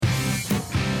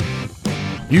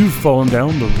You've fallen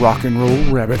down the rock and roll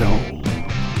rabbit hole.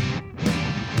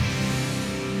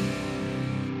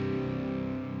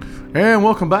 And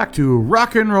welcome back to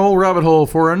Rock and Roll Rabbit Hole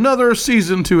for another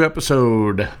Season 2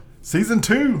 episode. Season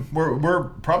 2. We're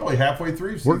probably halfway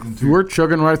through Season 2. We're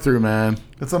chugging right through, man.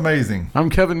 It's amazing. I'm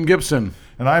Kevin Gibson.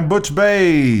 And I'm Butch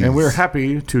Bays. And we're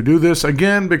happy to do this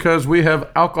again because we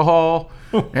have alcohol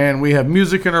and we have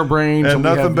music in our brains. And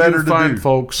nothing better to do.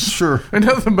 Folks. Sure. And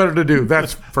nothing better to do.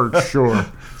 That's for sure.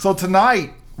 So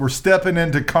tonight, we're stepping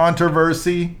into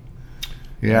controversy.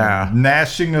 Yeah.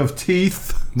 Gnashing of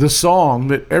teeth. The song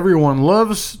that everyone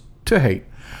loves to hate.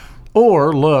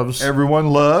 Or loves.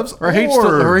 Everyone loves. Or hates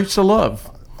to love.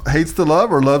 Hates to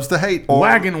love or loves to hate. Or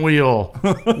Wagon Wheel.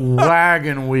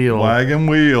 Wagon Wheel. Wagon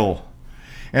Wheel.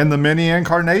 And the many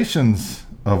incarnations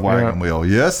of Wagon Wheel.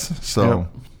 Yes? So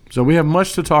we have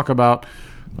much to talk about.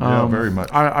 Yeah, very much.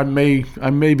 I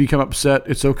may become upset.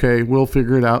 It's okay. We'll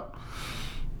figure it out.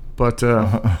 But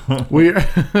we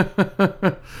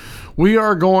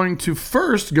are going to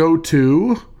first go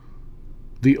to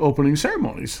the opening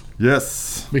ceremonies.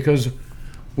 Yes. Because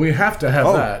we have to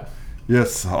have that.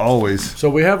 Yes, always. So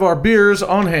we have our beers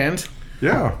on hand.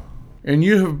 Yeah. And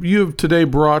you have today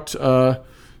brought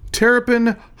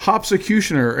Terrapin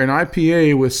Hopsecutioner, an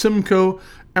IPA with Simcoe,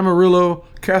 Amarillo,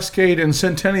 Cascade, and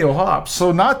Centennial hops.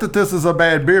 So not that this is a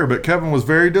bad beer, but Kevin was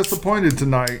very disappointed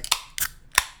tonight.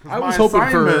 I was hoping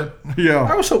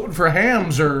for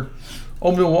Hams or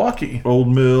Old Milwaukee. Old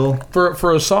Mill.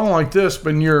 For a song like this,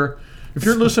 but if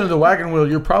you're listening to Wagon Wheel,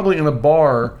 you're probably in a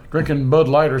bar drinking Bud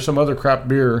Light or some other crap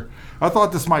beer. I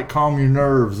thought this might calm your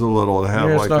nerves a little to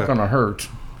have it's not going to hurt.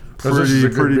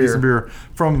 Pretty decent beer.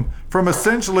 From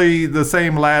essentially the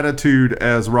same latitude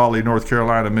as Raleigh, North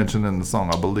Carolina, mentioned in the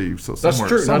song, I believe. So that's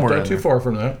true. Not too far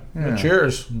from that. Yeah.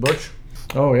 Cheers, Butch.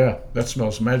 Oh yeah, that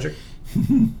smells magic.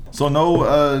 So no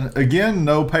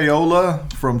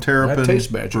payola from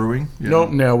Terrapin Brewing.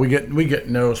 No, we get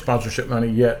no sponsorship money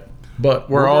yet, but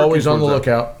we're always on the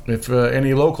lookout. If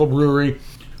any local brewery,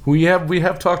 we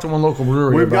have talked to one local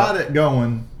brewery. We've got it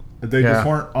going. They just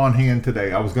weren't on hand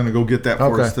today. I was going to go get that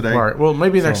for us today. All right. Well,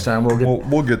 maybe next time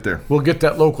we'll get there. We'll get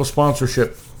that local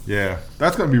sponsorship. Yeah,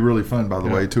 that's going to be really fun, by the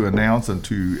way, to announce and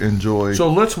to enjoy.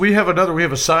 So we have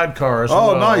a sidecar as well.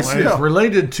 Oh, nice, and it's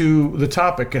related to the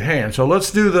topic at hand. So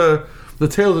let's do the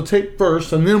tail of the tape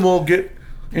first, and then we'll get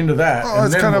into that. Oh,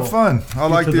 it's kind of fun. I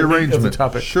like the arrangement. Of the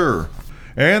topic. Sure.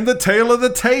 And the tail of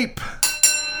the tape.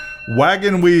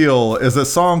 Wagon Wheel is a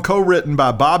song co-written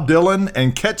by Bob Dylan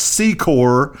and Ketch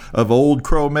Secor of Old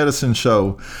Crow Medicine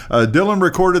Show. Dylan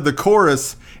recorded the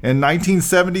chorus in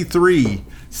 1973.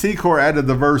 Secor added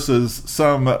the verses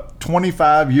some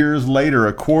 25 years later,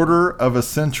 a quarter of a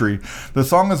century. The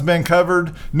song has been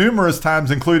covered numerous times,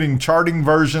 including charting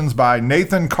versions by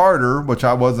Nathan Carter, which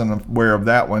I wasn't aware of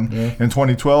that one, in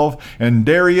 2012, and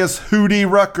Darius Hootie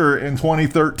Rucker in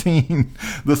 2013.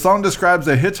 The song describes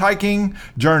a hitchhiking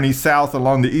journey south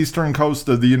along the eastern coast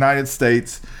of the United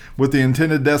States with the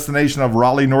intended destination of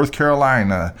Raleigh, North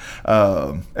Carolina.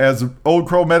 As Old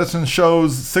Crow Medicine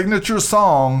Show's signature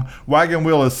song, Wagon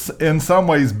Wheel is in some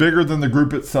ways bigger than the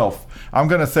group itself. I'm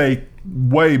going to say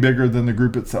way bigger than the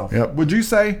group itself. Yep. Would you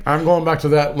say? I'm going back to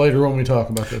that later when we talk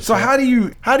about this. So how do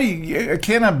you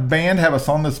can a band have a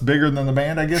song that's bigger than the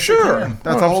band? I guess sure.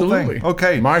 That's the whole thing.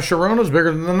 Okay. My Sharona's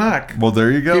bigger than the Knack. Well,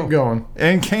 there you go. Keep going.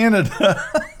 In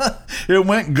Canada, it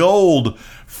went gold.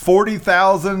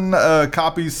 40,000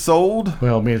 copies sold.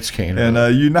 Well, I mean, it's Canada. And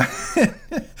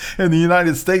in the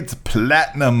United States,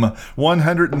 platinum,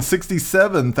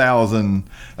 167,000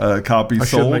 copies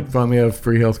sold. I should make fun of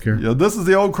free healthcare. Yeah, this is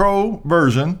the Old Crow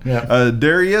version. Yeah.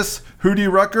 Darius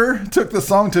Hootie Rucker took the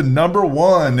song to number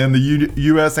 1 in the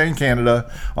U.S. and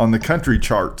Canada on the country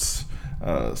charts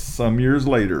some years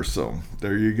later. So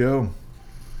there you go.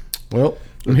 Well.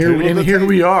 And here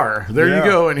we are. There you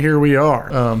go, and here we are.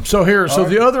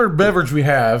 The other beverage we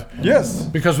have,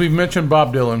 because we've mentioned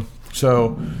Bob Dylan.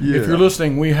 So if you're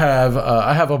listening, we have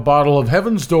I have a bottle of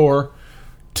Heaven's Door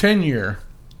 10-year.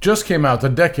 Just came out, the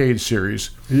Decade series.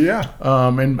 Yeah.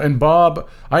 And Bob,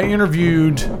 I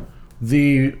interviewed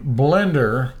the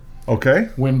blender. Okay.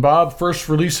 When Bob first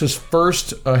released his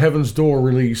first Heaven's Door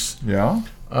release. Yeah.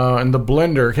 And the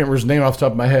blender, I can't remember his name off the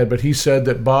top of my head, but he said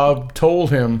that Bob told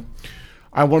him,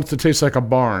 I want it to taste like a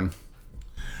barn.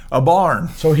 A barn.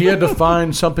 So he had to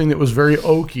find something that was very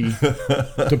oaky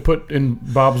to put in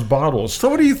Bob's bottles. So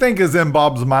what do you think is in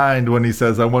Bob's mind when he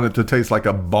says, I want it to taste like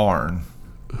a barn?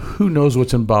 Who knows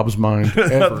what's in Bob's mind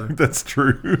ever? I think that's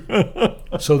true.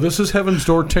 So this is Heaven's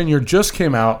Door 10-year, just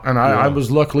came out, and I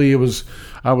was luckily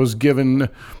I was given,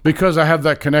 because I have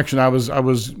that connection, I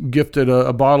was gifted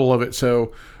a bottle of it.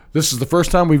 So This is the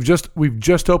first time we've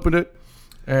just opened it.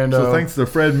 And so thanks to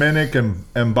Fred Minnick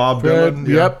and Bob Dylan.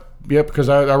 Yep, because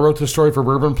I wrote this story for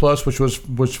Bourbon Plus, which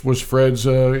was Fred's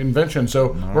invention.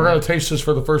 So we're going to taste this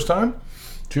for the first time.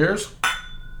 Cheers.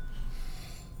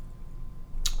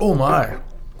 Oh my.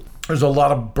 There's a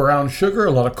lot of brown sugar,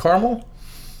 a lot of caramel.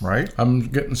 Right. I'm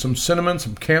getting some cinnamon,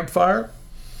 some campfire.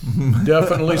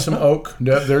 Definitely some oak.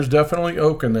 There's definitely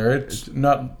oak in there. It's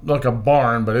not like a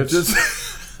barn, but it's just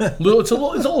it's a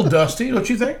little dusty, don't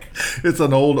you think? It's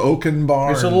an old oaken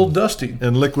barn. It's a little dusty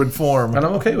in liquid form, and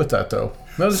I'm okay with that though.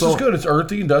 No, this is good. It's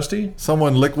earthy and dusty.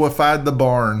 Someone liquefied the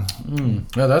barn.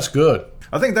 Yeah, that's good.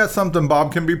 I think that's something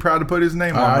Bob can be proud to put his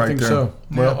name on. I think there. So.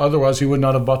 Yeah. Well, otherwise he would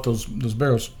not have bought those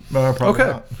barrels.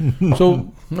 Okay. So,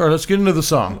 all right, let's get into the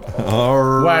song. All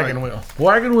right. Wagon Wheel.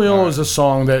 Wagon Wheel is a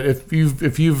song that if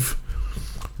you've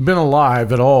been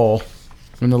alive at all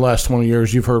in the last 20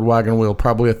 years, you've heard Wagon Wheel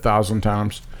probably 1,000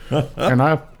 times. And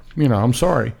I'm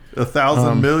sorry.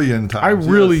 1,000 million times. I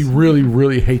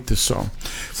really hate this song.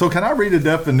 So can I read a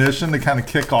definition to kind of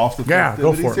kick off the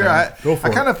go for it. Here? I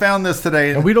kind of found this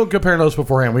today. And we don't compare notes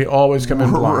beforehand. We always come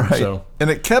in blind. Right. So. And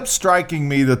it kept striking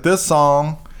me that this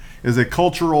song is a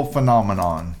cultural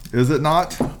phenomenon. Is it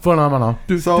not? Phenomenon.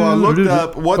 So I looked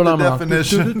up what the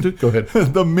definition. Go ahead.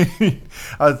 The meaning.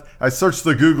 I searched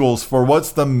the Googles for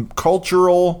what's the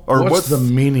cultural or what's the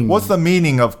meaning. What's the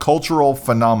meaning of cultural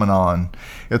phenomenon?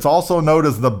 It's also known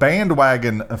as the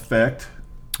bandwagon effect,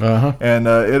 and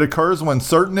it occurs when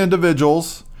certain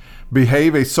individuals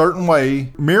behave a certain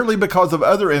way merely because of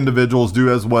other individuals do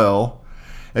as well.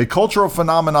 A cultural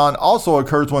phenomenon also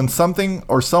occurs when something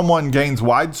or someone gains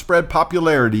widespread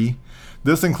popularity.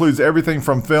 This includes everything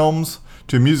from films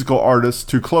to musical artists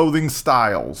to clothing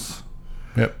styles.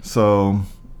 Yep. So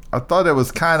I thought it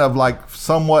was kind of like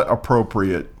somewhat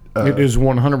appropriate. It is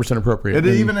 100% appropriate.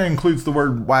 It even includes the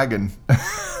word wagon.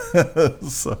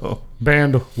 So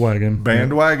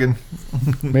bandwagon.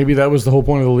 Maybe that was the whole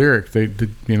point of the lyric. They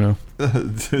did,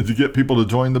 to get people to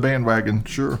join the bandwagon.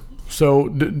 Sure.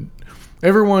 So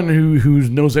everyone who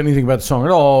knows anything about the song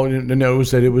at all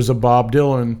knows that it was a Bob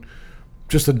Dylan,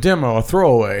 just a demo, a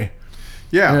throwaway.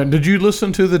 Yeah. And did you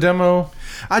listen to the demo?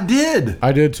 I did.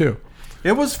 I did too.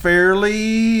 It was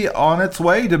fairly on its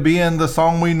way to being the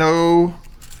song we know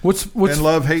and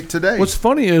love, hate today. What's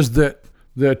funny is that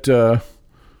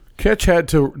Ketch had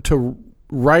to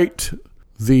write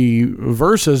the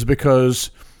verses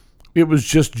because it was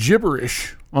just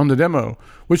gibberish on the demo,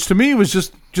 which to me was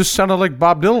just sounded like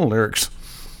Bob Dylan lyrics.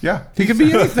 Yeah. He could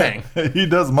be anything. He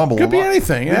does mumble a lot. Could be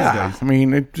anything, yeah. I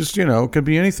mean, it just, it could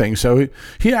be anything. So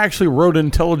he actually wrote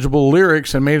intelligible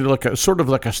lyrics and made it like a sort of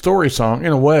like a story song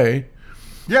in a way.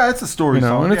 Yeah, it's a story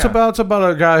song. And it's about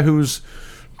a guy who's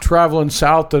traveling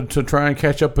south to try and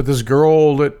catch up with this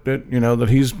girl that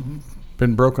he's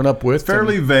been broken up with.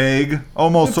 Fairly vague,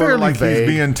 almost sort of like vague.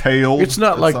 He's being tailed. It's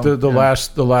not like the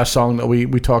last song that we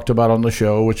talked about on the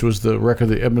show, which was the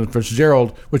record of Edmund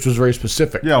Fitzgerald, which was very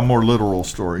specific. Yeah, a more literal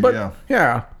story. But it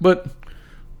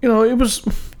was.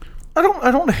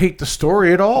 I don't hate the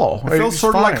story at all. It feels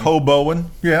sort of like hoboing.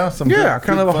 Yeah,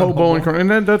 kind of a hoboing, and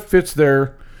then that fits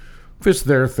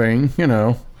their thing,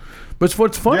 But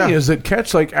what's funny is that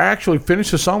Ketch actually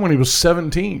finished the song when he was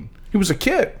 17. He was a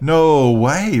kid. No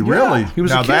way, really? He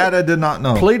was a kid. That I did not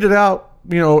know. Played it out,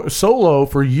 solo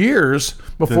for years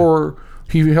before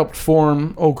he helped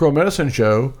form Old Crow Medicine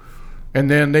Show,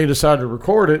 and then they decided to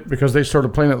record it because they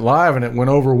started playing it live, and it went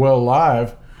over well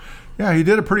live. Yeah, he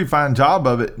did a pretty fine job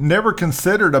of it. Never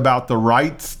considered about the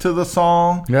rights to the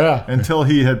song. Yeah. Until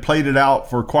he had played it out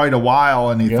for quite a while,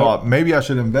 and he thought, maybe I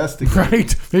should investigate.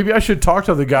 Right. Maybe I should talk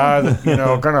to the guy that,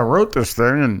 kind of wrote this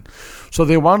thing. And so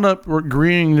they wound up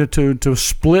agreeing to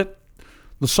split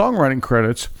the songwriting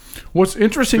credits. What's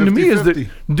interesting 50-50. To me is that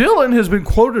Dylan has been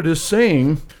quoted as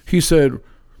saying, he said,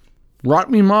 Rock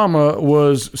Me Mama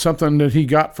was something that he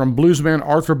got from bluesman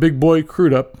Arthur Big Boy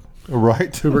Crudup.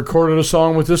 Right. Who recorded a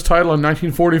song with this title in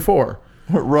 1944.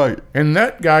 Right. And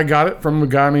that guy got it from a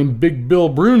guy named Big Bill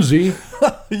Brunsey.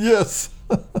 Yes.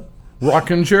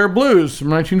 Rockin' Chair Blues from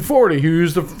 1940, who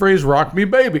used the phrase Rock Me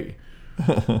Baby.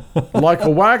 Like a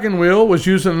Wagon Wheel was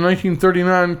used in the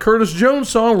 1939 Curtis Jones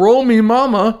song Roll Me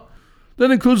Mama.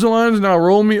 That includes the lines, now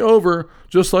roll me over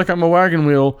just like I'm a wagon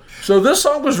wheel. So this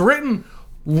song was written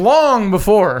long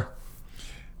before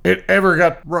it ever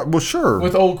got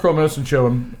with Old Crow Medicine Show.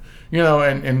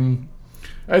 And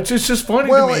it's just funny to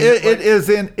me. Well,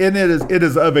 it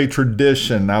is of a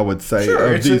tradition, I would say.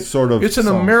 Sure, of these sort of it's an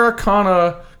songs.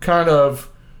 Americana kind of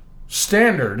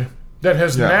standard that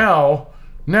has now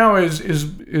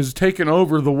is taken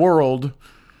over the world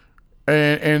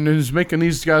and is making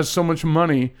these guys so much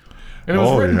money. And it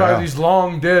was written by these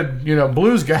long dead,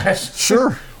 blues guys.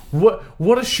 Sure.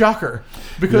 What a shocker.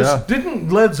 Because didn't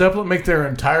Led Zeppelin make their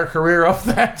entire career off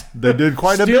that? They did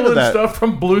quite a bit of that. Stealing stuff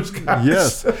from blues guys.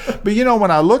 Yes. But,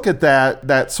 when I look at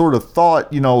that sort of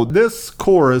thought, this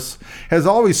chorus has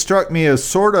always struck me as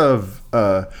sort of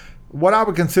what I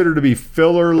would consider to be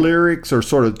filler lyrics or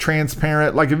sort of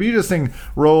transparent. Like if you just sing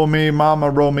roll me mama,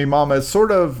 it's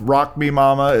sort of rock me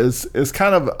mama is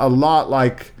kind of a lot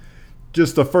like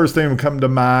just the first thing that would come to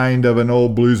mind of an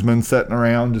old bluesman sitting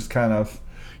around, just kind of,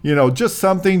 just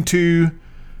something to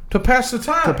pass the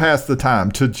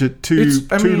time.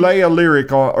 To lay a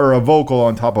lyric or a vocal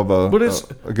on top of a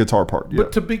guitar part. Yeah.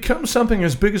 But to become something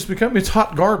as big as it's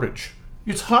hot garbage.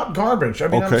 It's hot garbage. I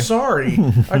mean, I'm sorry.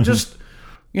 I just,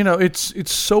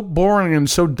 it's so boring and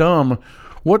so dumb.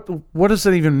 What does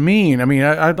that even mean? I mean,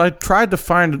 I tried to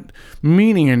find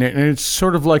meaning in it, and it's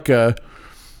sort of like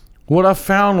what I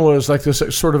found was like this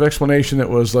sort of explanation that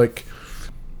was like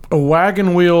a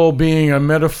wagon wheel being a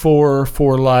metaphor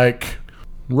for like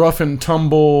rough and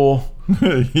tumble,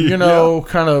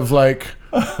 kind of like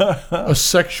a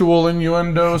sexual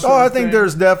innuendo. I think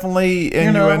there's definitely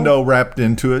innuendo wrapped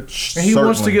into it. And he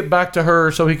wants to get back to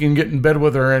her so he can get in bed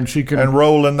with her and she can... And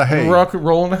roll in the hay.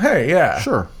 Roll in the hay, yeah.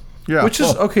 Sure. Yeah. Which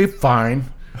is, okay,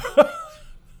 fine.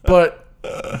 But,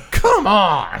 come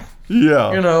on. Yeah.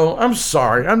 I'm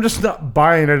sorry. I'm just not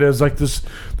buying it as like this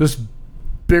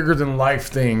bigger than life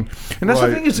thing. And that's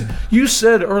the thing is, you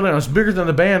said earlier, it's bigger than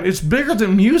the band. It's bigger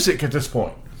than music at this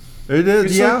point. It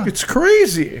is, it's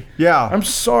crazy. Yeah. I'm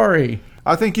sorry.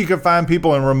 I think you could find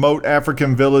people in remote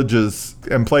African villages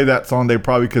and play that song. They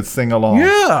probably could sing along.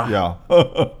 Yeah.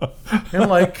 And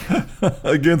like...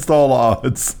 Against all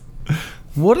odds.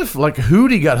 What if like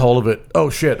Hootie got hold of it? Oh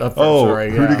shit!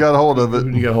 Sorry. Hootie got hold of it.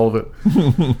 Hootie got hold of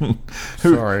it.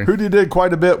 Sorry. Hootie did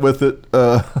quite a bit with it.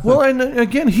 Well, and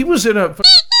again, he was in a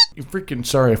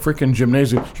freaking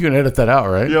gymnasium. You can edit that out,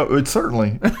 right? Yeah, it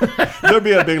certainly. There'd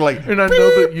be a big like. And I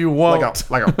know that you won't.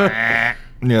 Like a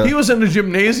yeah. He was in the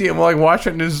gymnasium like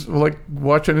watching his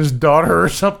daughter or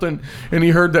something, and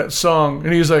he heard that song,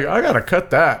 and he's like, "I gotta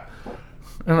cut that."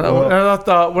 And I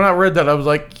thought when I read that, I was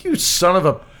like, "You son of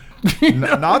a."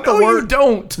 Not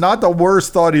the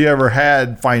worst thought he ever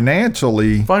had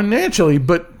financially,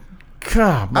 but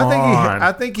come on.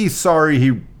 I think he's sorry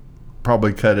he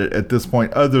probably cut it at this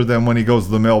point, other than when he goes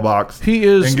to the mailbox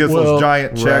and gets those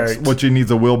giant checks, which he needs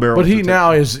a wheelbarrow. But he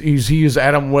now is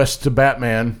Adam West to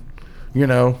Batman,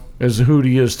 as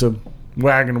Hootie is to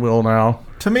Wagon Wheel now.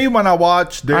 To me, when I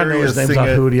watch Darius, I know his name's not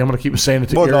Hootie. I'm going to keep saying it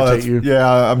to irritate you. Yeah,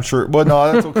 I'm sure. Well,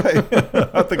 no, that's okay.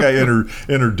 I think I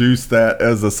introduced that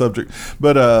as a subject.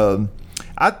 But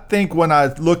I think when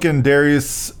I look in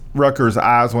Darius Rucker's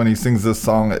eyes when he sings this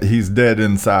song, he's dead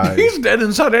inside. He's dead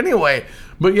inside anyway.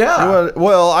 But yeah.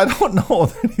 Well, I don't know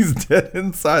that he's dead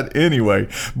inside anyway.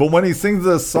 But when he sings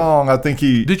this song, I think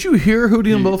he... Did you hear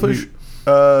Hootie and Blowfish? Yeah.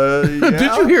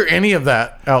 Did you hear any of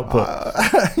that output?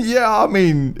 Yeah, I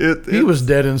mean, he was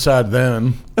dead inside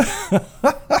then.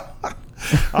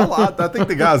 I think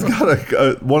the guy's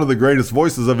got one of the greatest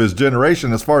voices of his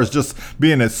generation, as far as just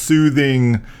being a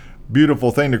soothing,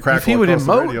 beautiful thing to crack. If he would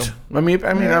emote,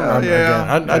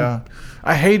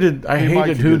 I hated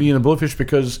Hootie and the Blowfish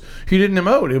because he didn't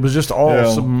emote. It was just all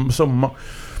so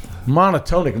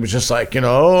monotonic. It was just like, it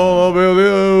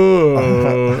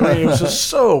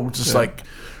was just like,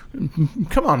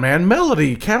 come on, man,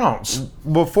 melody counts.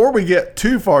 Before we get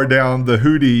too far down the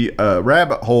Hootie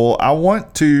rabbit hole,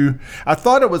 I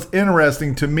thought it was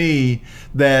interesting to me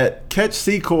that Ketch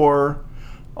Secor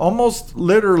almost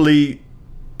literally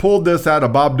pulled this out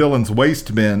of Bob Dylan's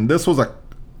waste bin. This was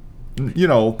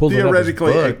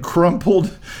theoretically a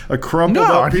crumpled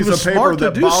up piece of paper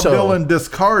that Bob Dylan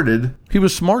discarded. He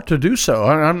was smart to do so.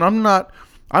 I'm not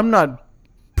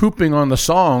pooping on the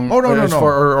song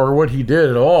or what he did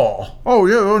at all. Oh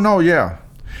yeah, yeah.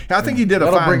 I think he did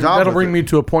a fine job. That'll bring me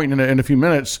to a point in a few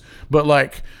minutes. But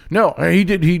he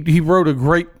did. He wrote a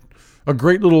great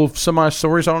little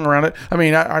semi-story song around it. I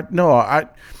mean, I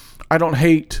don't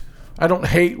hate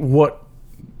what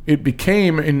it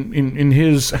became in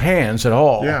his hands at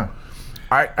all. Yeah,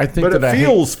 I think but it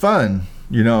feels fun.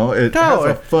 It has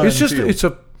a fun. It's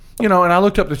and I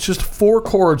looked up. It's just 4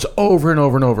 chords over and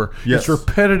over and over. Yes. It's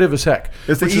repetitive as heck.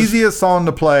 It's the easiest song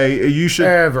to play. You should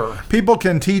ever. People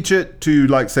can teach it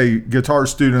to, say, guitar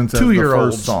students as the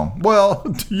first song.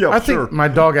 Well, yeah, I think my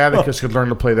dog Atticus could learn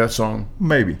to play that song.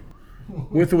 Maybe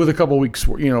with a couple weeks,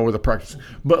 with a practice.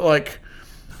 But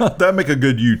that'd make a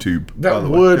good YouTube. That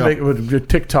would make it a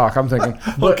TikTok. I'm thinking.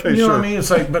 But okay, you know what I mean?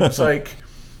 It's like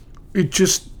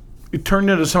it turned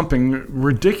into something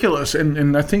ridiculous,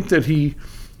 and I think that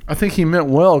I think he meant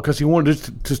well because he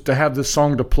wanted to have this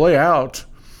song to play out.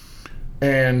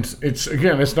 And it's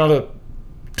not a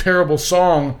terrible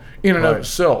song in and of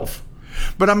itself.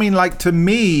 But I mean, like, to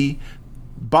me,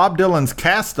 Bob Dylan's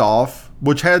Cast Off,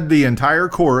 which had the entire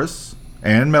chorus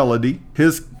and melody,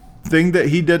 his thing that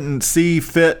he didn't see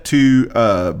fit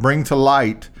to bring to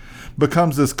light,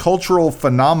 becomes this cultural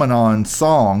phenomenon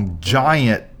song,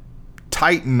 giant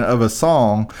titan of a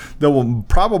song that will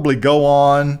probably go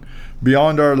on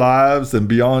beyond our lives and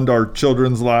beyond our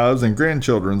children's lives and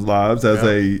grandchildren's lives as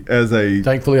a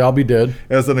thankfully I'll be dead,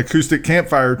 as an acoustic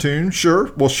campfire tune.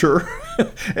 Sure.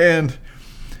 And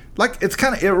like,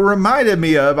 it reminded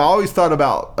me of, I always thought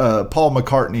about Paul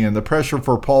McCartney and the pressure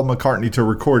for Paul McCartney to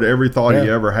record every thought he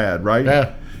ever had, right?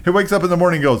 Yeah. He wakes up in the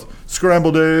morning and goes,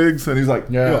 scrambled eggs, and he's like,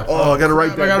 I got to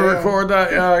write that down. I got to record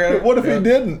that. Yeah, what if he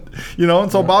didn't?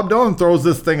 And so Bob Dylan throws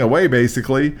this thing away,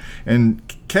 basically, and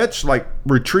Ketch, like,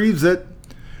 retrieves it,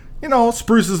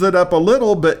 spruces it up a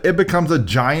little, but it becomes a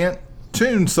giant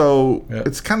tune. So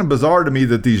it's kind of bizarre to me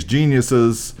that these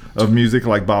geniuses of music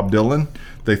like Bob Dylan,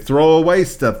 they throw away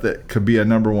stuff that could be a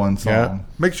number one song. Yeah.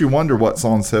 Makes you wonder what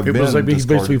songs have been. It was like he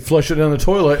basically flushed it down the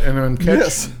toilet and then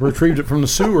Ketch retrieved it from the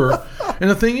sewer. And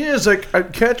the thing is,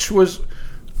 like, Ketch was,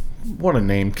 what a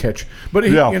name, Ketch. But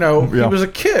he was a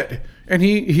kid, and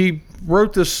he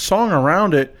wrote this song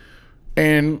around it,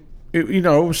 and it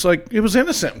was like, it was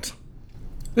innocent.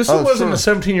 This wasn't a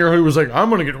 17-year-old who was like, I'm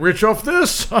going to get rich off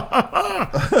this.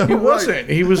 He wasn't.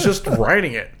 He was just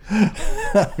writing it.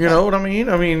 You know what I mean?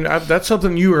 I mean, that's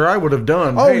something you or I would have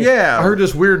done. Oh, yeah. I heard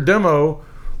this weird demo.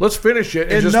 Let's finish it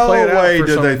and in just no play it out way for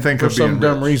did some, they think for of some being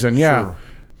dumb rich. reason. Yeah. Sure.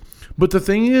 But the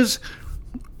thing is,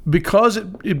 because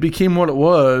it became what it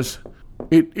was,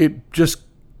 it just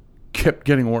kept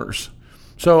getting worse.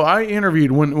 So I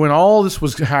interviewed, when all this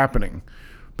was happening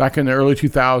back in the early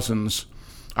 2000s,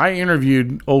 I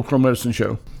interviewed Old Crow Medicine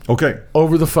Show. Okay.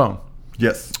 Over the phone.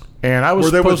 Yes. And I was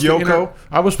supposed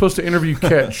to interview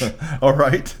Ketch. All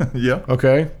right. Yeah.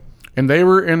 Okay. And they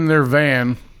were in their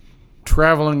van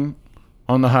traveling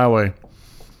on the highway.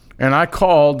 And I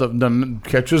called the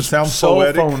Ketch's cell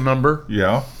phone number.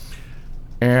 Yeah.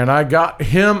 And I got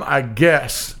him, I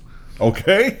guess.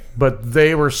 Okay. But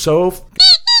they were so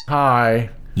high.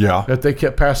 Yeah. That they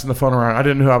kept passing the phone around. I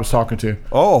didn't know who I was talking to.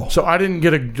 Oh. So I didn't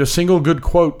get a single good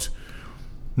quote.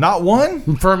 Not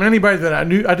one? From anybody that I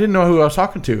knew. I didn't know who I was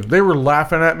talking to. They were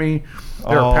laughing at me.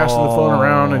 They were passing the phone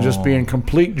around and just being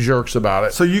complete jerks about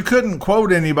it. So you couldn't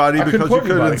quote anybody because you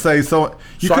couldn't say so.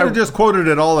 You could have just quoted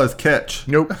it all as Ketch.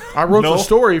 Nope. I wrote the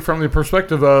story from the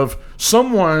perspective of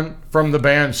someone from the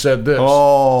band said this.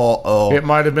 Oh. It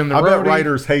might have been the roadie. I bet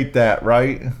writers hate that,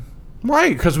 right?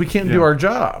 Right, because we can't do our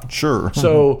job. Sure.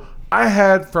 So I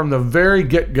had from the very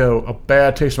get-go a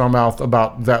bad taste in my mouth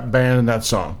about that band and that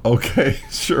song. Okay,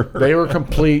 sure. They were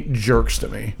complete jerks to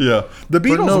me. Yeah. The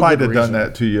Beatles might have done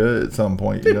that to you at some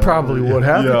point. They probably would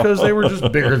have because they were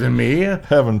just bigger than me.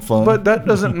 Having fun. But that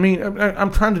doesn't mean...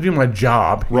 I'm trying to do my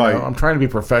job. Right. I'm trying to be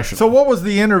professional. So what was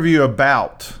the interview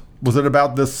about? Was it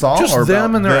about this song? Just or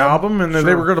them and their album, and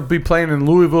they were going to be playing in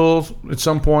Louisville at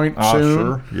some point soon.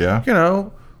 Sure, yeah.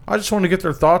 I just want to get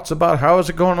their thoughts about how is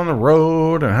it going on the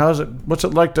road and what's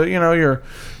it like to, your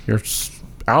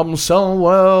album selling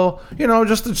well,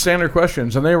 just the standard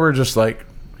questions. And they were just like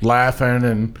laughing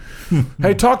and,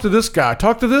 hey, talk to this guy,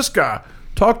 talk to this guy,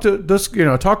 talk to this,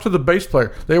 talk to the bass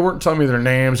player. They weren't telling me their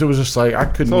names. It was just like, I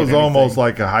couldn't. So it was almost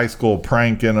like a high school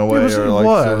prank in a way.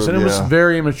 It was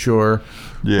very immature,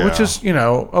 which is,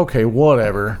 okay,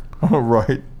 whatever.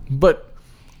 Right. But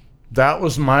that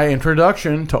was my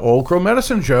introduction to Old Crow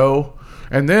Medicine Show.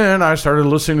 And then I started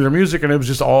listening to their music, and it was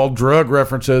just all drug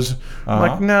references. I'm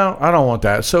like, no, I don't want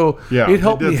that. So it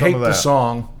helped me hate the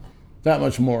song that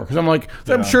much more. Because I'm like,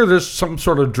 I'm sure there's some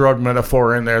sort of drug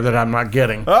metaphor in there that I'm not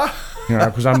getting.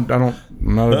 Because I'm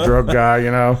not a drug guy,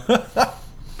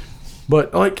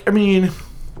 But,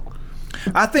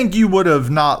 I think you would have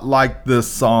not liked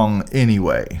this song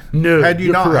anyway. No, had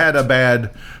you not had a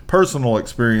bad personal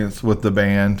experience with the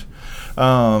band.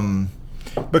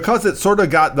 Because it sort of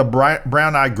got the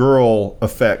Brown Eyed Girl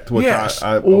effect, which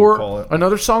I would call it.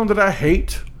 Another song that I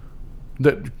hate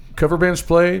that cover bands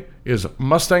play is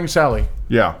Mustang Sally.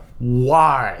 Yeah.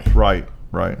 Why? Right.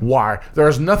 Why?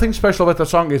 There's nothing special about that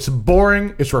song. It's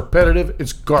boring. It's repetitive.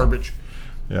 It's garbage.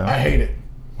 Yeah. I hate it.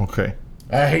 Okay.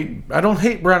 I don't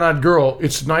hate Brown Eyed Girl.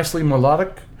 It's nicely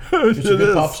melodic. It's a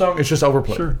good pop song. It's just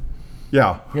overplayed. Sure.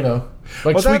 Yeah.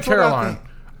 Like Sweet Caroline.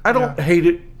 I don't hate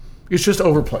it. It's just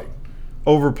overplayed.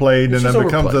 And then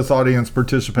becomes this audience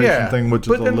participation thing, which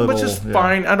is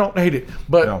fine. I don't hate it.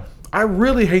 But I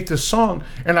really hate this song,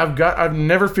 and I've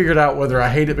never figured out whether I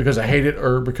hate it because I hate it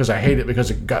or because I hate it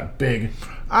because it got big.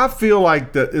 I feel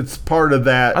like that it's part of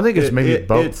that. I think it's maybe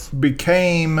both.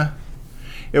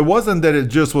 It wasn't that it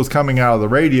just was coming out of the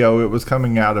radio. It was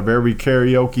coming out of every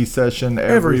karaoke session,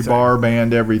 every bar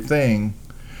band, everything.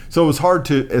 So it was hard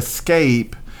to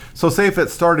escape. So say if it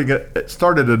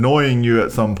started annoying you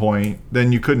at some point,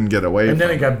 then you couldn't get away from it. And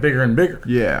then it got bigger and bigger.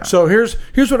 Yeah. So here's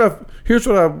what I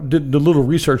did, the little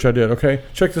research I did, okay?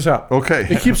 Check this out. Okay.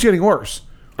 It keeps getting worse.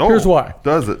 Oh, here's why.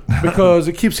 Does it? Because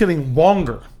it keeps getting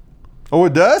longer. Oh,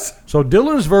 it does? So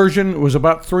Dylan's version was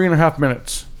about 3.5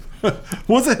 minutes.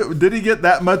 Was it? Did he get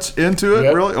that much into it?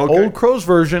 Yep. Really? Okay. Old Crow's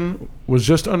version was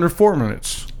just under 4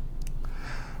 minutes.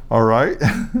 All right.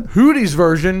 Hootie's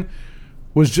version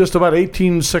was just about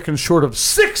 18 seconds short of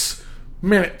 6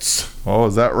 minutes. Oh,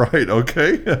 is that right?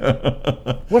 Okay.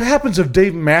 What happens if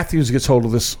Dave Matthews gets hold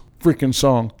of this freaking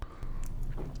song?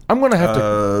 I'm going to have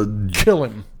to kill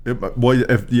him. It'll be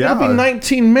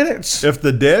 19 minutes. If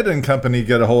the Dead and Company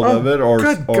get a hold of it, or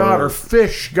God, or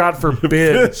Fish, God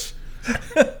forbid. Fish.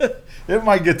 It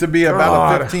might get to be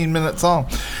about a 15-minute song.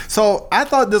 So I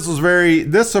thought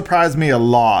this surprised me a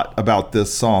lot about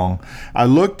this song. I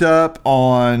looked up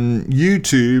on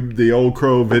YouTube the Old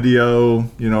Crow video,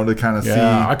 to kind of see.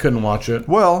 Yeah, I couldn't watch it.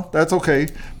 Well, that's okay.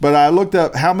 But I looked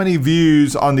up how many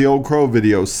views on the Old Crow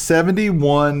video.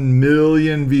 71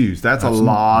 million views. That's a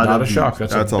lot of views. Not a shock.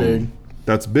 That's big.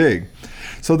 That's big.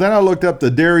 So then I looked up the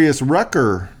Darius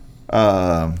Rucker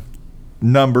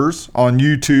numbers on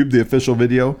YouTube, the official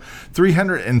video,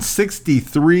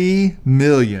 363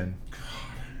 million.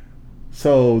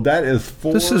 So that is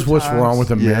 4 This is what's wrong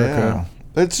with America.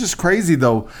 Yeah. It's just crazy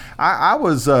though. I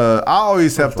always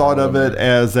have thought of it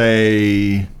as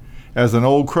an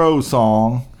Old Crow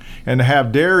song, and to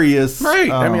have Darius,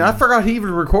 right. I mean, I forgot he even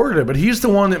recorded it, but he's the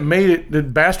one that made it,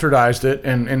 that bastardized it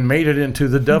and made it into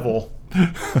the devil.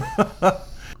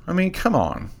 I mean, come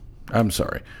on. I'm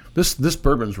sorry. This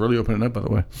bourbon's really opening up, by the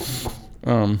way.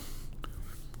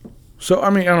 So I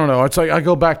mean, I don't know. It's like I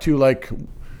go back to like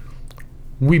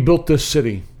we built this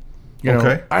city.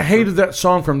 Okay. I hated that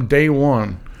song from day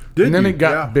one. And then it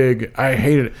got big. I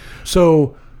hated it.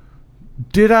 So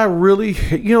did I really?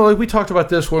 Like we talked about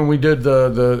this when we did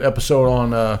the episode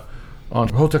on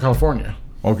Hotel California.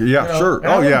 Okay. Yeah. Sure. And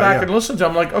I went back and listened to it.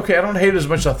 I'm like, okay, I don't hate it as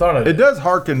much as I thought I did. It does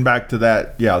harken back to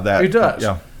that. Yeah. That it does.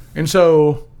 Yeah. And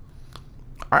so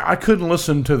I couldn't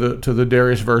listen to the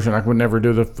Darius version. I would never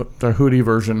do the Hootie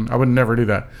version. I would never do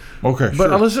that. Okay,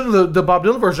 but I listened to the Bob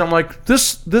Dylan version. I'm like,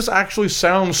 this actually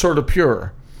sounds sort of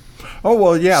pure. Oh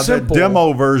well, yeah, the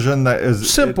demo version that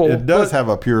is simple. It does have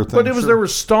a pure thing. But there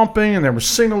was stomping and there was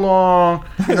sing along.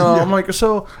 I'm like,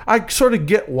 so I sort of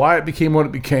get why it became what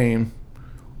it became.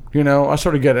 I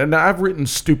sort of get it. And I've written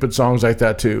stupid songs like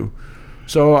that too.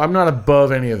 So I'm not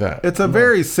above any of that. It's a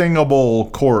very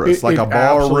singable chorus, like a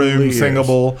ballroom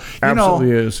singable.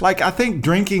 Absolutely is. Like I think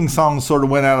drinking songs sort of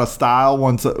went out of style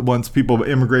once people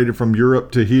immigrated from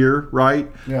Europe to here,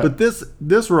 right? Yeah. But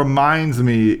this reminds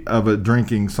me of a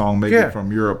drinking song maybe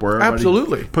from Europe where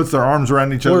everybody puts their arms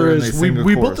around each other and they sing the chorus.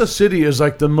 We built the city as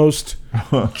like the most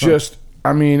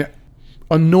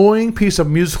annoying piece of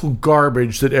musical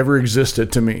garbage that ever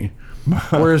existed to me.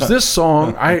 Whereas this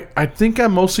song, I think I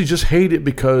mostly just hate it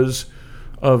because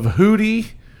of Hootie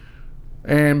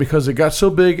and because it got so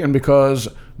big and because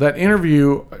that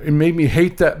interview, it made me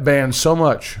hate that band so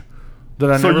much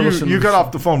that I never listened to it. So you got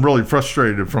off the phone really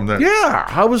frustrated from that. Yeah.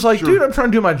 I was like, dude, I'm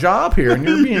trying to do my job here and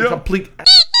you're being complete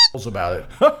assholes about it.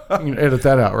 You can edit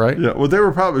that out, right? Yeah. Well, they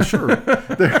were probably sure.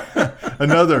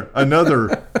 Another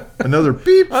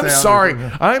beep. I'm sorry.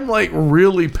 I'm like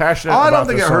really passionate about this. I don't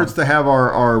think it hurts to have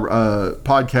our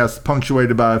podcast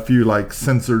punctuated by a few like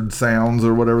censored sounds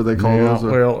or whatever they call those.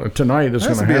 Well, tonight it's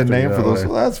going to be a name for those.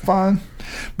 So that's fine.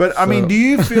 But I mean, do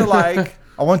you feel like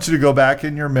I want you to go back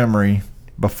in your memory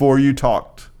before you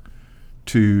talked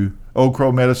to Old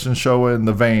Crow Medicine Show in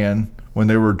the van when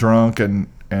they were drunk and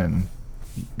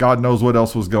God knows what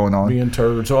else was going on. Being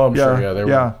turds. Oh, I'm sure. They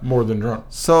were more than drunk.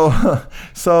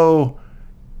 So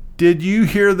did you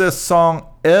hear this song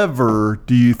ever,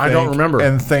 do you think? I don't remember.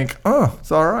 And think, oh,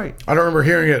 it's all right. I don't remember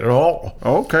hearing it at all.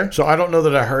 Oh, okay. So I don't know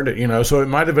that I heard it, So it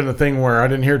might have been a thing where I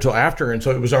didn't hear it till after, and so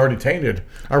it was already tainted.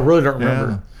 I really don't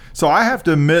remember. Yeah. So I have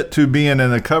to admit to being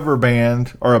in a cover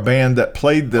band or a band that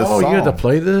played this song. Oh, you had to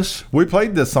play this? We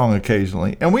played this song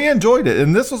occasionally, and we enjoyed it.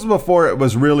 And this was before it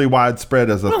was really widespread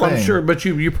as a thing. I'm sure, but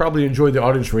you probably enjoyed the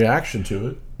audience reaction to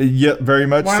it. Yeah, very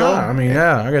much Why so. Not? I mean,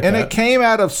 I get that. And it came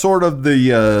out of sort of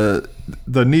the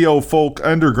neo-folk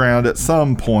underground at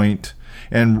some point.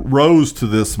 and rose to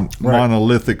this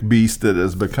monolithic beast that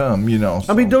has become, So,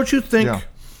 I mean, don't you think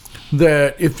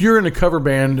that if you're in a cover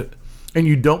band and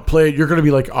you don't play it, you're going to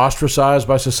be like ostracized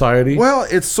by society? Well,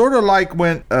 it's sort of like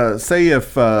when, say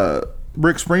if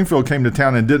Rick Springfield came to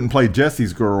town and didn't play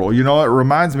Jesse's Girl. It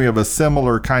reminds me of a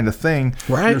similar kind of thing.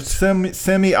 Right. You're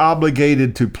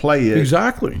semi-obligated to play it.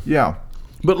 Exactly. Yeah.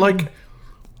 But like,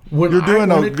 when you're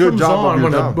doing a good job of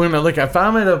your job. If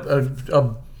I'm at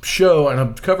a show and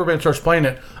a cover band starts playing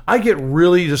it, I get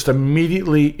really just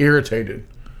immediately irritated.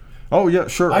 Oh yeah,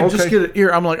 sure. I just get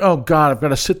it. I'm like, oh God, I've got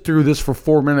to sit through this for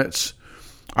 4 minutes.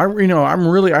 I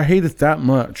hate it that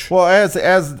much. Well, as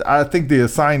I think the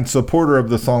assigned supporter of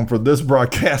the song for this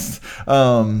broadcast,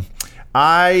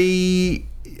 I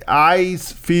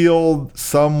feel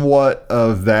somewhat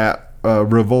of that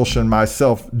revulsion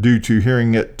myself due to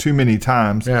hearing it too many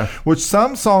times. Yeah. Which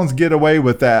some songs get away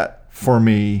with that for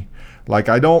me. Like,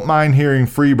 I don't mind hearing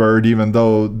Freebird, even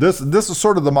though this is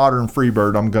sort of the modern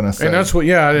Freebird, I'm going to say. And that's what,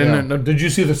 And did you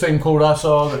see the same quote I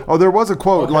saw? There was a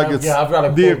quote. Okay, I've got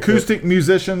a the quote acoustic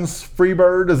musicians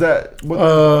Freebird. Is that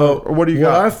what do you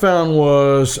got? What I found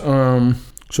was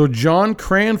so John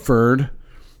Cranford,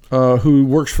 who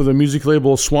works for the music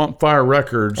label Swampfire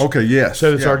Records. Okay, yes,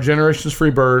 said it's our generation's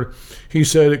Freebird. He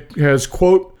said it has,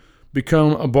 quote,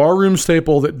 become a barroom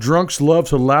staple that drunks love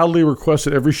to loudly request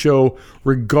at every show,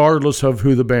 regardless of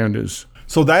who the band is.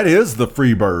 So that is the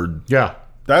Freebird. Yeah.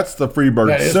 That's the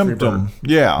Freebird symptom. Freebird.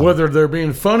 Yeah. Whether they're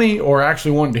being funny or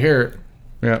actually wanting to hear it.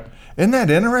 Yeah. Isn't that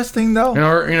interesting, though? And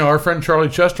our friend Charlie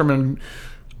Chesterman,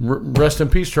 rest in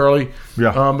peace, Charlie.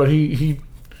 Yeah. But he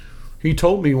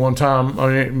told me one time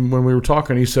when we were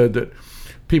talking, he said that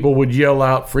people would yell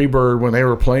out Freebird when they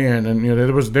were playing, and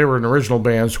they were an original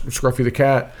band, Scruffy the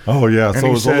Cat. Oh yeah, and so it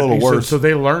was a little worse. So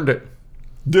they learned it.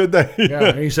 Did they? Yeah.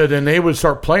 And he said, and they would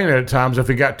start playing it at times if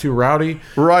it got too rowdy.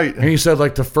 Right. And he said,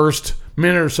 like, the first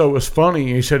minute or so was funny.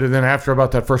 And he said, and then after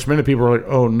about that first minute, people were like,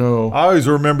 "Oh no!" I always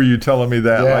remember you telling me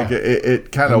that. Yeah. Like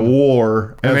it kind of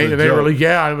wore. And they really,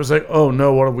 it was like, "Oh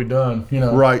no, what have we done?"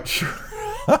 Right. Sure.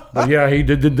 But yeah, he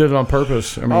did it on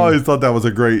purpose. I always thought that was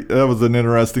an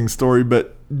interesting story.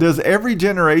 But does every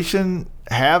generation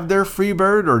have their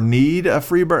Freebird or need a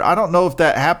Freebird? I don't know if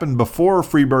that happened before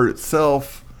Freebird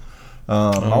itself.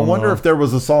 I wonder if there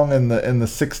was a song in the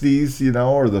 60s,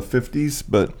 or the 50s,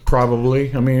 but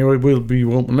probably. I mean, we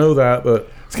won't know that, but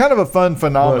it's kind of a fun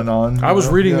phenomenon. I was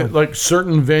reading that like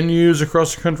certain venues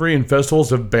across the country and festivals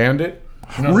have banned it.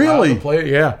 Really? Play it?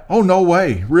 Yeah. Oh, no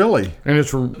way. Really? And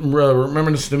it's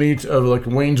reminiscent to me of like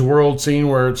Wayne's World scene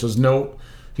where it says no.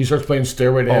 He starts playing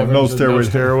Stairway to Heaven. No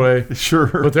Stairway. Sure.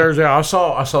 But I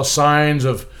saw signs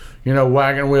of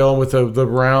Wagon Wheel with the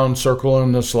round circle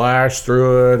and the slash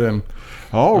through it, and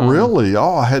really?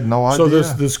 I had no idea.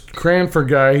 So this Cranford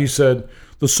guy, he said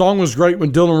the song was great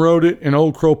when Dylan wrote it and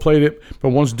Old Crow played it, but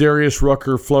once Darius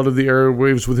Rucker flooded the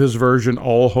airwaves with his version,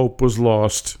 all hope was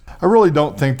lost. I really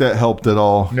don't think that helped at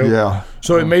all. Nope. Yeah.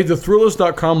 So it made the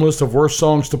Thrillist.com list of worst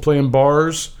songs to play in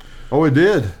bars. Oh, it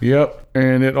did? Yep.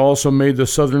 And it also made the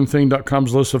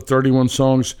SouthernThing.com's list of 31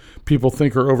 songs people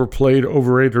think are overplayed,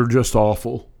 overrated, or just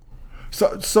awful.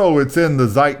 So it's in the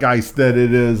zeitgeist that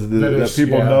it is, that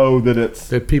people know that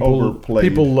it's overplayed.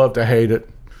 People love to hate it.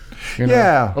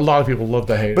 Yeah. A lot of people love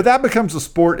to hate it. But that becomes a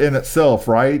sport in itself,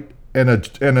 right? And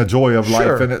a joy of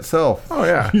life in itself. Oh,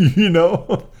 yeah.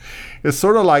 It's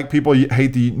sort of like people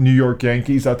hate the New York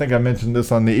Yankees. I think I mentioned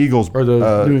this on the Eagles or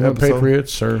the New England episode.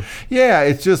 Patriots, yeah,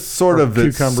 it's just sort of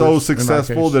it's so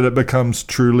successful that it becomes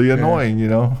truly annoying.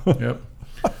 Yep.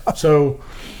 So,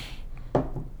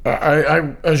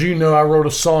 I as you know, I wrote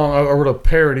a song. I wrote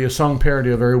a song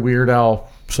parody, a very Weird Al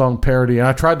song parody, and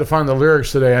I tried to find the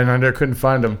lyrics today, and I couldn't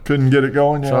find them. Couldn't get it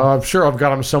going. Yeah. So I'm sure I've got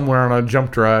them somewhere on a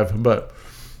jump drive, but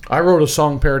I wrote a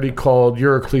song parody called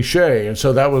 "You're a Cliche," and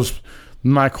so that was.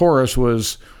 My chorus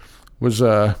was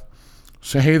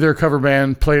say, "Hey there, cover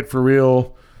band, play it for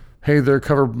real. Hey there,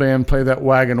 cover band, play that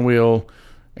wagon wheel."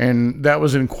 And that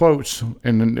was in quotes.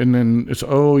 And then it's,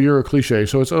 "Oh, you're a cliche."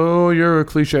 So it's, "Oh, you're a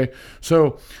cliche."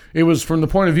 So it was from the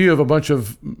point of view of a bunch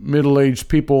of middle-aged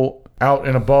people out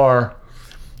in a bar,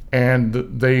 and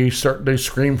they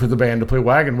scream for the band to play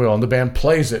wagon wheel, and the band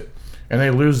plays it, and they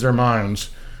lose their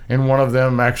minds. And one of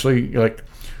them actually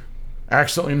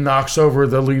accidentally knocks over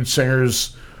the lead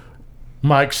singer's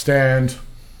mic stand.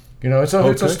 It's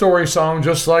a story song,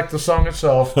 just like the song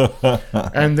itself.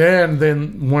 And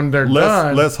then when they're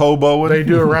done, less hoboing. They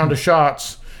do a round of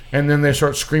shots, and then they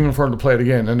start screaming for him to play it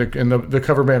again. And the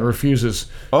cover band refuses.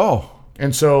 Oh,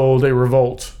 and so they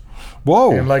revolt.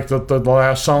 Whoa! And like the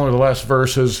last song or the last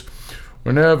verse is,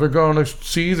 "We're never gonna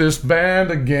see this band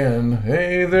again.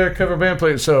 Hey there, cover band,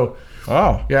 play it." So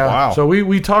Oh, yeah. Wow. So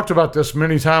we talked about this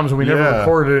many times, and we never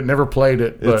recorded it, never played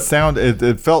it. But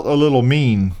it felt a little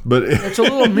mean, but it's a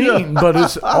little mean, but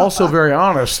it's also very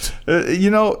honest.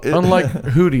 Unlike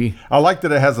Hootie, I like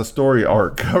that it has a story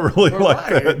arc. I really like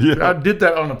that. Yeah. I did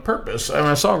that on purpose. I'm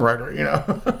a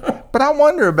songwriter, But I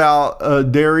wonder about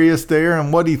Darius there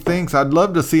and what he thinks. I'd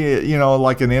love to see it,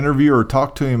 like an interview or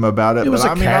talk to him about it. It was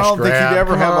but a cash I don't grab. think he'd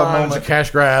ever have a moment. It was a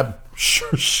cash grab.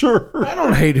 Sure. I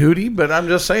don't hate Hootie, but I'm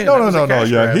just saying. No.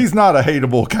 Yeah, he's not a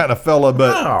hateable kind of fella,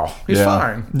 but no, he's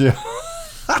fine. Yeah.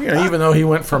 Even though he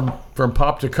went from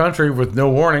pop to country with no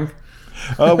warning.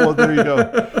 Oh, well, there you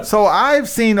go. So I've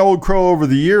seen Old Crow over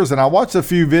the years, and I watched a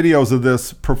few videos of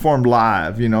this performed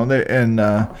live.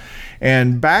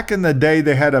 And back in the day,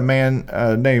 they had a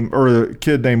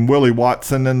kid named Willie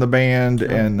Watson in the band,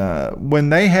 and when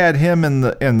they had him in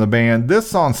the band, this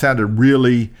song sounded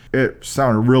really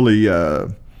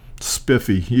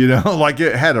spiffy, like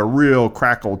it had a real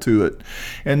crackle to it.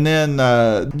 And then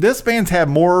this band's had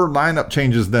more lineup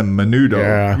changes than Menudo.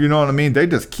 Yeah. You know what I mean? They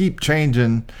just keep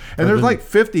changing. And there's like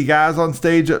 50 guys on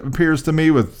stage, it appears to me,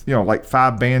 with like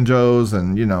 5 banjos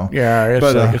and Yeah,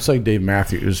 it's like Dave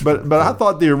Matthews. But I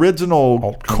thought the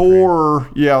original core,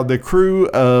 the crew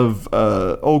of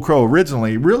Old Crow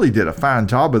originally really did a fine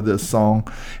job of this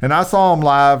song. And I saw them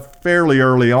live fairly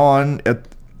early on at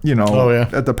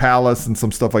the Palace and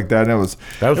some stuff like that. And that was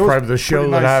probably the show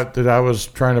that I was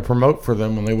trying to promote for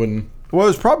them when they wouldn't. Well, it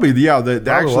was probably the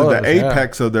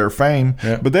apex of their fame.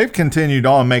 Yeah. But they've continued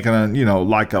on making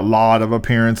a lot of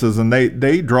appearances, and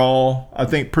they draw, I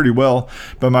think, pretty well.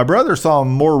 But my brother saw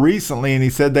them more recently, and he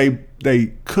said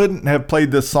they couldn't have played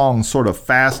this song sort of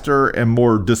faster and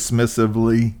more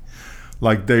dismissively.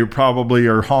 Like they probably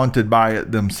are haunted by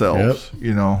it themselves.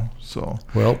 So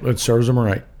well, it serves them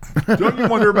right. Don't you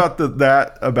wonder about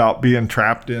about being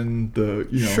trapped in the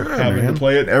having to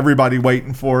play it, everybody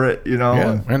waiting for it,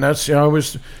 and that's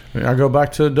I go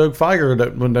back to Doug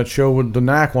Feiger when that show with the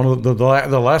Knack, one of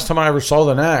the last time I ever saw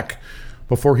the Knack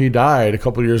before he died a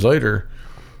couple of years later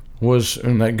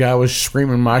and that guy was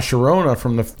screaming "My Sharona"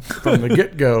 from the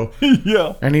get go.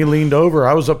 Yeah, and he leaned over.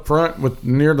 I was up front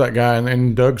near that guy,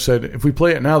 and Doug said, "If we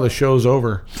play it now, the show's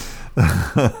over."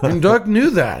 And Doug knew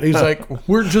that. He's like,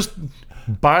 "We're just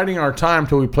biding our time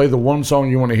till we play the one song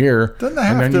you want to hear." Doesn't that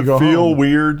have to feel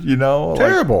weird,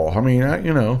 Terrible.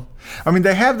 I mean,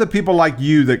 they have the people like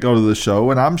you that go to the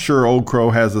show, and I'm sure Old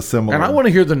Crow has a similar. And I want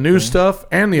to hear the new stuff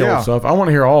and the old stuff. I want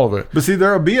to hear all of it. But see,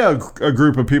 there'll be a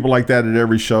group of people like that at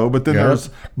every show, but then there's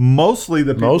mostly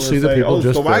the people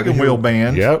just the Wagon Wheel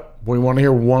band. Yep. We want to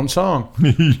hear one song.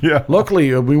 Yeah.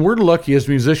 Luckily, we're lucky as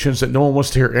musicians that no one wants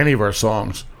to hear any of our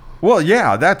songs. Well,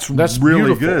 yeah, that's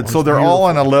really good. So they're all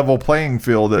on a level playing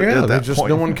field at that point.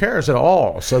 No one cares at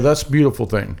all. So that's a beautiful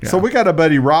thing. Yeah. So we got a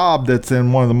buddy, Rob, that's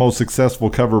in one of the most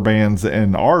successful cover bands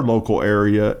in our local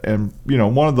area, and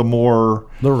one of the more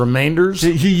the Remainders. He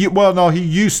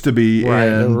used to be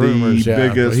in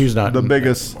the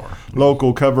biggest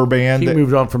local cover band. He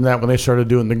moved on from that when they started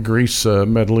doing the Grease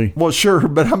medley. Well, sure,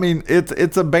 but I mean,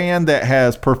 it's a band that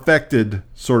has perfected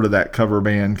sort of that cover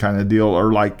band kind of deal,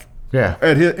 or like. Yeah,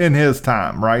 in his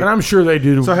time, right? And I'm sure they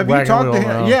do. So have you talked to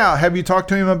him? Yeah, have you talked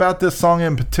to him about this song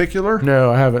in particular?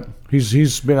 No, I haven't.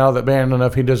 He's been out of that band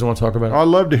enough. He doesn't want to talk about it. I'd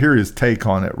love to hear his take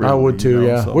on it. Really, I would too.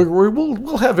 Yeah, so.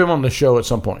 we'll have him on the show at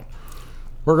some point.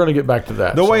 We're going to get back to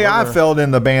that. The way I felt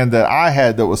in the band that I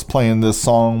had that was playing this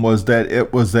song was that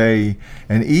it was an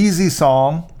easy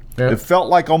song. Yep. It felt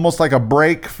like almost like a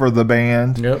break for the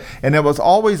band. Yep. And it was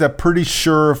always a pretty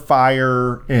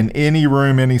surefire in any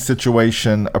room, any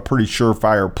situation, a pretty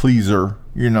surefire pleaser,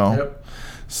 Yep.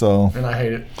 So. And I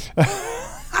hate it.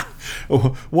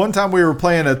 One time we were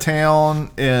playing a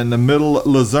town in the middle,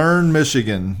 Luzerne,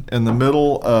 Michigan, in the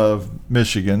middle of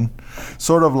Michigan,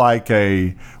 sort of like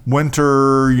a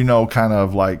winter, kind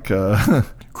of like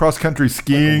cross-country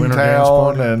skiing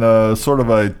town, and sort of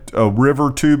a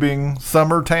river tubing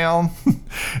summer town.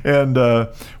 And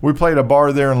we played a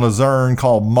bar there in Luzerne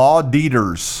called Ma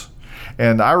Dieter's.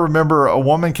 And I remember a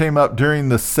woman came up during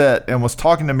the set and was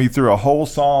talking to me through a whole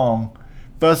song,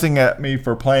 fussing at me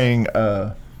for playing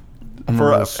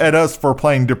for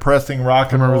playing depressing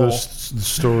rock and roll. I remember this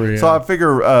story. So I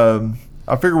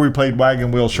figure we played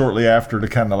Wagon Wheel shortly after to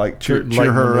kind of like cheer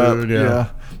her up. Yeah.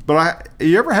 But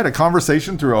you ever had a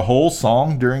conversation through a whole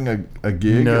song during a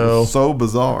gig? No. It was so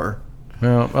bizarre.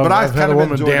 Well, I've had a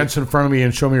woman dance in front of me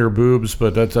and show me her boobs,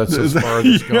 but that's as far as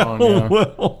it's gone. Yeah.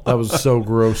 Well. That was so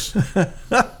gross.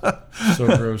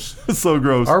 So gross. So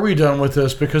gross. Are we done with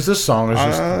this? Because this song is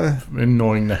just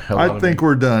annoying the hell out of me. I think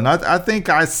we're done. I think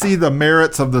I see the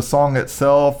merits of the song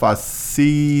itself. I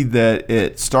see that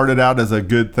it started out as a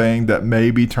good thing that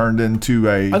maybe turned into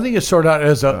a... I think it started out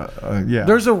as a... yeah.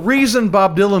 There's a reason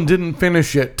Bob Dylan didn't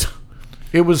finish it.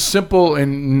 It was simple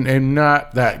and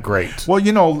not that great. Well,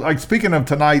 like speaking of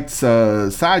tonight's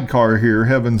sidecar here,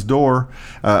 Heaven's Door,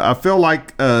 I feel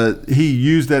like he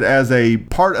used it as a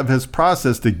part of his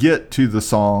process to get to the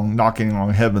song Knocking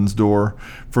on Heaven's Door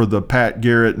for the Pat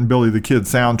Garrett and Billy the Kid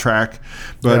soundtrack.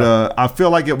 But I feel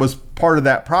like it was part of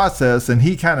that process, and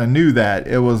he kind of knew that.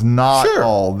 It was not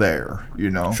all there,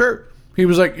 Sure. He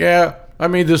was like, yeah, I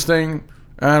made this thing.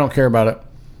 I don't care about it.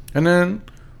 And then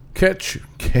Ketch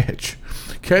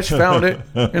found it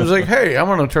and was like, hey, I'm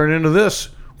going to turn it into this,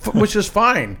 which is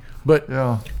fine. But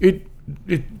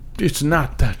it's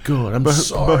not that good. I'm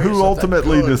sorry. But who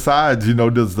ultimately decides,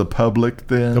 does the public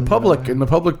then? The public, and the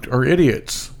public are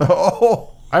idiots.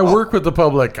 Oh. I work with the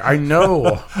public. I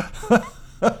know.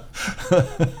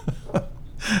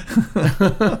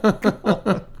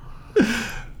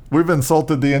 We've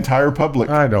insulted the entire public.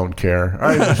 I don't care.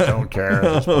 I just don't care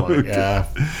at this point. Yeah.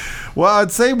 Well,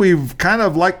 I'd say we've kind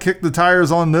of kicked the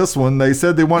tires on this one. They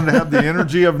said they wanted to have the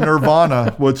energy of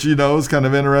Nirvana, which, is kind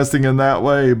of interesting in that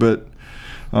way. But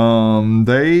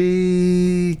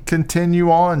they continue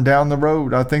on down the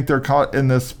road. I think they're caught in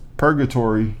this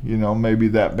purgatory, maybe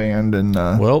that band. And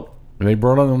well, they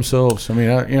brought on themselves. I mean,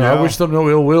 I wish them no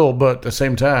ill will, but at the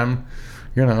same time,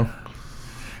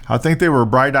 I think they were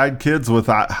bright-eyed kids with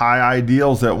high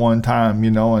ideals at one time,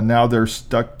 and now they're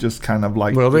stuck just kind of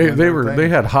like... Well, they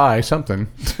had high something.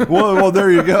 Well, there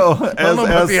you go. I don't know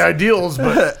about the ideals,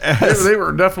 but they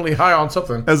were definitely high on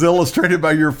something. As illustrated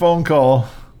by your phone call.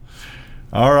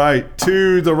 All right,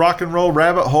 to the rock and roll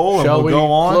rabbit hole, and we'll go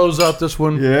on. Close out this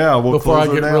one? Yeah, before I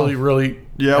get really, really...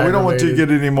 Yeah, aggravated. We don't want you to get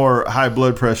any more high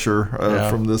blood pressure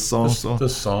from this song.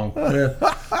 This song.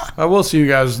 Yeah. I will see you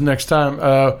guys next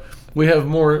time. We have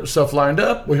more stuff lined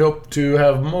up. We hope to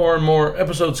have more and more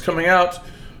episodes coming out.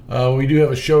 We do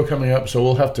have a show coming up, so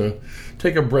we'll have to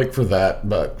take a break for that.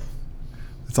 But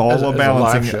it's all a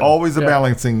balancing, always a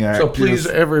balancing act. So please,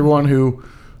 everyone who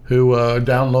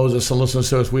downloads us and listens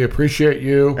to us, we appreciate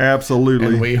you. Absolutely.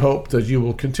 And we hope that you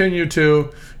will continue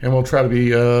to, and we'll try to be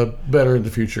better in the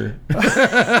future.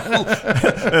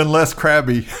 And less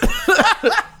crabby.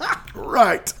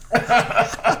 Right.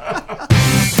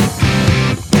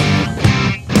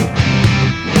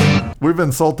 We've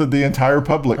insulted the entire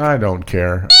public. I don't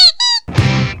care.